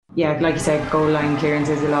Yeah, like you said, goal line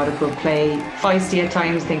clearances, a lot of good play. Feisty at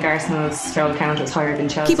times. I think Arsenal's foul count was higher than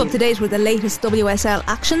Chelsea. Keep up to date with the latest WSL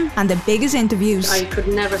action and the biggest interviews. I could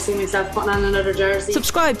never see myself putting on another jersey.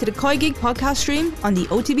 Subscribe to the Koi Gig podcast stream on the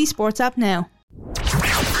OTB Sports app now.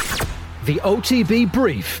 The OTB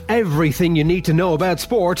Brief. Everything you need to know about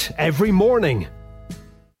sport every morning.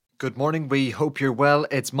 Good morning, we hope you're well.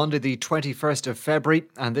 It's Monday the 21st of February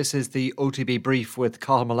and this is the OTB Brief with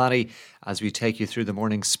Cathal Mullaney as we take you through the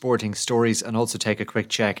morning's sporting stories and also take a quick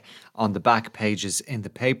check on the back pages in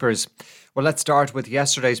the papers. Well, let's start with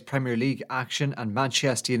yesterday's Premier League action, and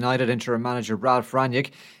Manchester United interim manager Ralph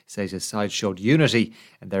Rangnick says his side showed unity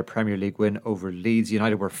in their Premier League win over Leeds.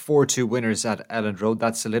 United were 4-2 winners at Elland Road.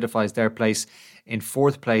 That solidifies their place in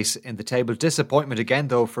fourth place in the table. Disappointment again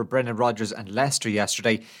though for Brendan Rodgers and Leicester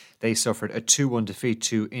yesterday. They suffered a 2-1 defeat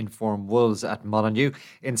to inform Wolves at Molineux.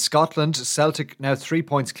 In Scotland, Celtic now 3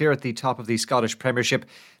 points clear at the top of the Scottish Premiership.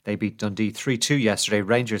 They beat Dundee 3-2 yesterday.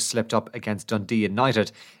 Rangers slipped up against Dundee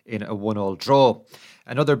United in a 1-1 draw.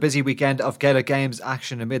 Another busy weekend of Gaelic Games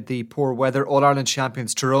action amid the poor weather. All-Ireland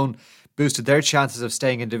champions Tyrone boosted their chances of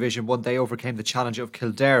staying in Division 1. They overcame the challenge of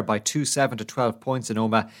Kildare by 2-7 to 12 points in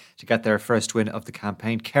Omagh to get their first win of the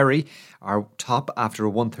campaign. Kerry are top after a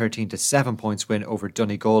 113 to 7 points win over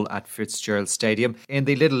Donegal at Fitzgerald Stadium. In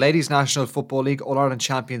the Little Ladies National Football League, All-Ireland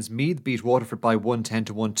champions Meath beat Waterford by 110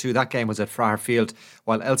 to 1-2. That game was at Friarfield,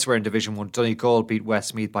 while elsewhere in Division 1, Donegal beat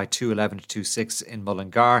Westmeath by 211 to 2-6 in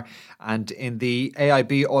Mullingar. And in the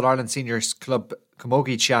AIB All-Ireland Seniors Club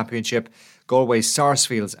Camogie Championship, Galway's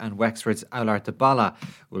Sarsfields and Wexford's Oulart de Bala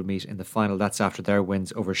will meet in the final. That's after their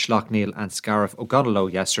wins over Schlockneal and Scariff O'Gonolo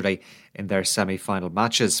yesterday in their semi-final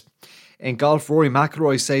matches. In golf, Rory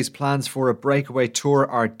McIlroy says plans for a breakaway tour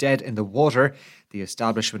are dead in the water. The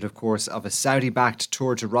establishment, of course, of a Saudi-backed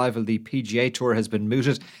tour to rival the PGA Tour has been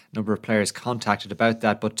mooted. A number of players contacted about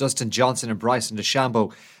that, but Dustin Johnson and Bryson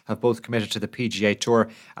DeChambeau have both committed to the PGA Tour,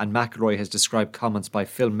 and McIlroy has described comments by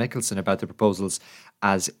Phil Mickelson about the proposals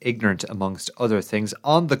as ignorant, amongst other things.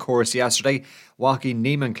 On the course yesterday, Joaquin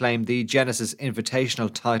Niemann claimed the Genesis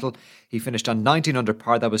Invitational title. He finished on 19 under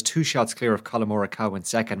par. That was 2 shots clear of Colin Morikawa in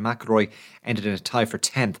second. McIlroy ended in a tie for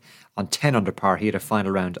 10th on 10 under par. He had a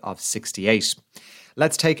final round of 68.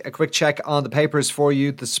 Let's take a quick check on the papers for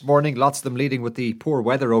you this morning. Lots of them leading with the poor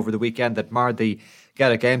weather over the weekend that marred the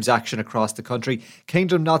Gaelic Games action across the country.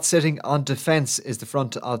 Kingdom not sitting on defence is the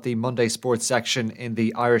front of the Monday sports section in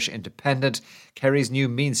the Irish Independent. Kerry's new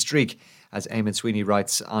mean streak, as Eamon Sweeney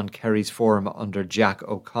writes on Kerry's forum under Jack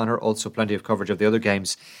O'Connor. Also plenty of coverage of the other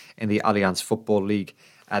games in the Allianz Football League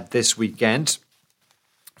this weekend.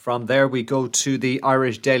 From there we go to the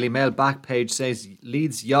Irish Daily Mail. Back page says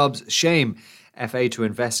Leeds yobs shame. FA to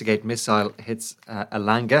investigate missile hits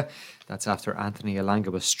Elanga. That's after Anthony Elanga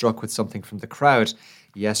was struck with something from the crowd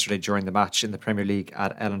yesterday during the match in the Premier League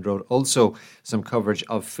at Elland Road. Also some coverage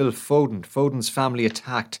of Phil Foden. Foden's family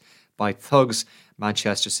attacked by thugs.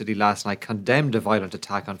 Manchester City last night condemned a violent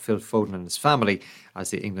attack on Phil Foden and his family as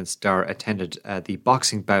the England star attended the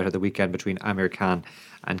boxing bout of the weekend between Amir Khan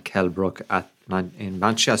and Kell Brook in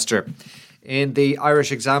Manchester. In the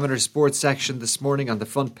Irish Examiner sports section this morning on the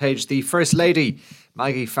front page, the First Lady,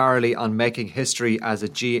 Maggie Farrelly, on making history as a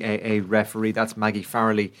GAA referee. That's Maggie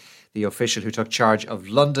Farrelly, the official who took charge of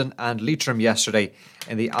London and Leitrim yesterday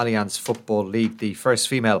in the Allianz Football League, the first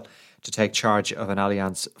female to take charge of an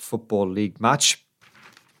Allianz Football League match.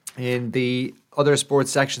 In the other sports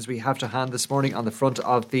sections we have to hand this morning on the front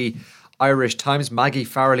of the Irish Times, Maggie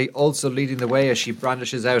Farrelly also leading the way as she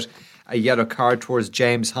brandishes out a yellow card towards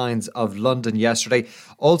James Hines of London yesterday.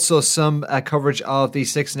 Also some coverage of the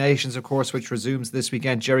Six Nations, of course, which resumes this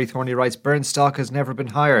weekend. Jerry Thornley writes, Burn stock has never been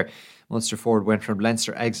higher. Munster forward went from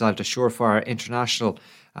Leinster exile to Surefire International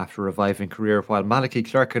after a reviving career, while Malachy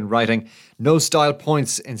Clerkin writing, no style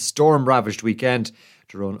points in storm-ravaged weekend.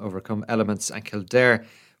 Tyrone overcome Elements and Kildare,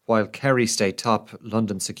 while Kerry stay top.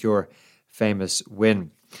 London secure famous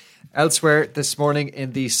win. Elsewhere this morning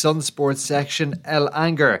in the Sun Sports section, El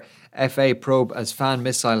Anger. FA probe as fan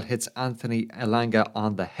missile hits Anthony Elanga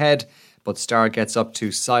on the head, but Star gets up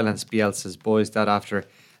to silence Bielsa's boys. That after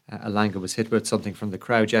Elanga was hit with something from the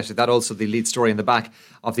crowd yesterday. That also the lead story in the back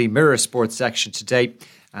of the Mirror Sports section today,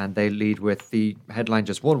 and they lead with the headline,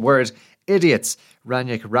 just one word, idiots.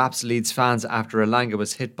 Rangnick raps Leeds fans after Elanga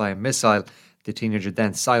was hit by a missile. The teenager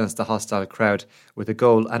then silenced the hostile crowd with a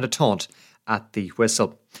goal and a taunt at the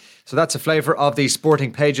whistle. So that's a flavour of the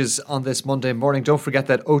sporting pages on this Monday morning. Don't forget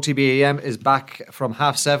that OTB AM is back from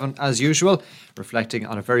 7:30 as usual, reflecting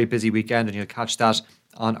on a very busy weekend, and you'll catch that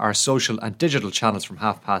on our social and digital channels from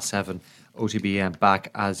 7:30 OTB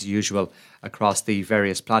back as usual across the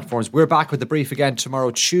various platforms. We're back with the brief again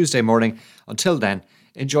tomorrow, Tuesday morning. Until then,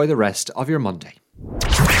 enjoy the rest of your Monday.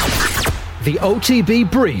 The OTB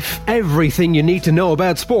Brief. Everything you need to know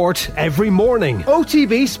about sport every morning.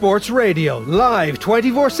 OTB Sports Radio. Live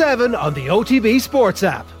 24/7 on the OTB Sports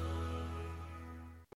app.